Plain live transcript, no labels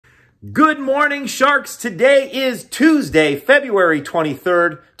Good morning, Sharks. Today is Tuesday, February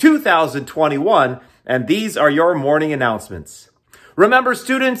 23rd, 2021, and these are your morning announcements. Remember,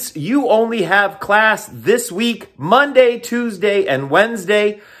 students, you only have class this week, Monday, Tuesday, and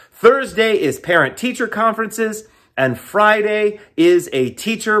Wednesday. Thursday is parent-teacher conferences, and Friday is a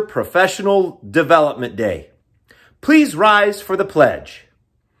teacher professional development day. Please rise for the pledge.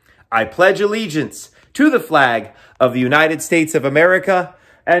 I pledge allegiance to the flag of the United States of America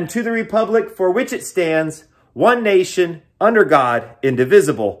and to the republic for which it stands, one nation, under God,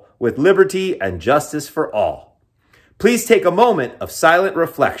 indivisible, with liberty and justice for all. Please take a moment of silent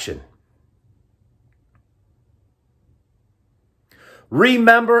reflection.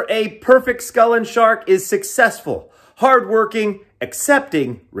 Remember, a perfect skull and shark is successful, hardworking,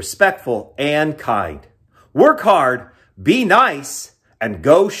 accepting, respectful, and kind. Work hard, be nice, and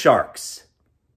go Sharks!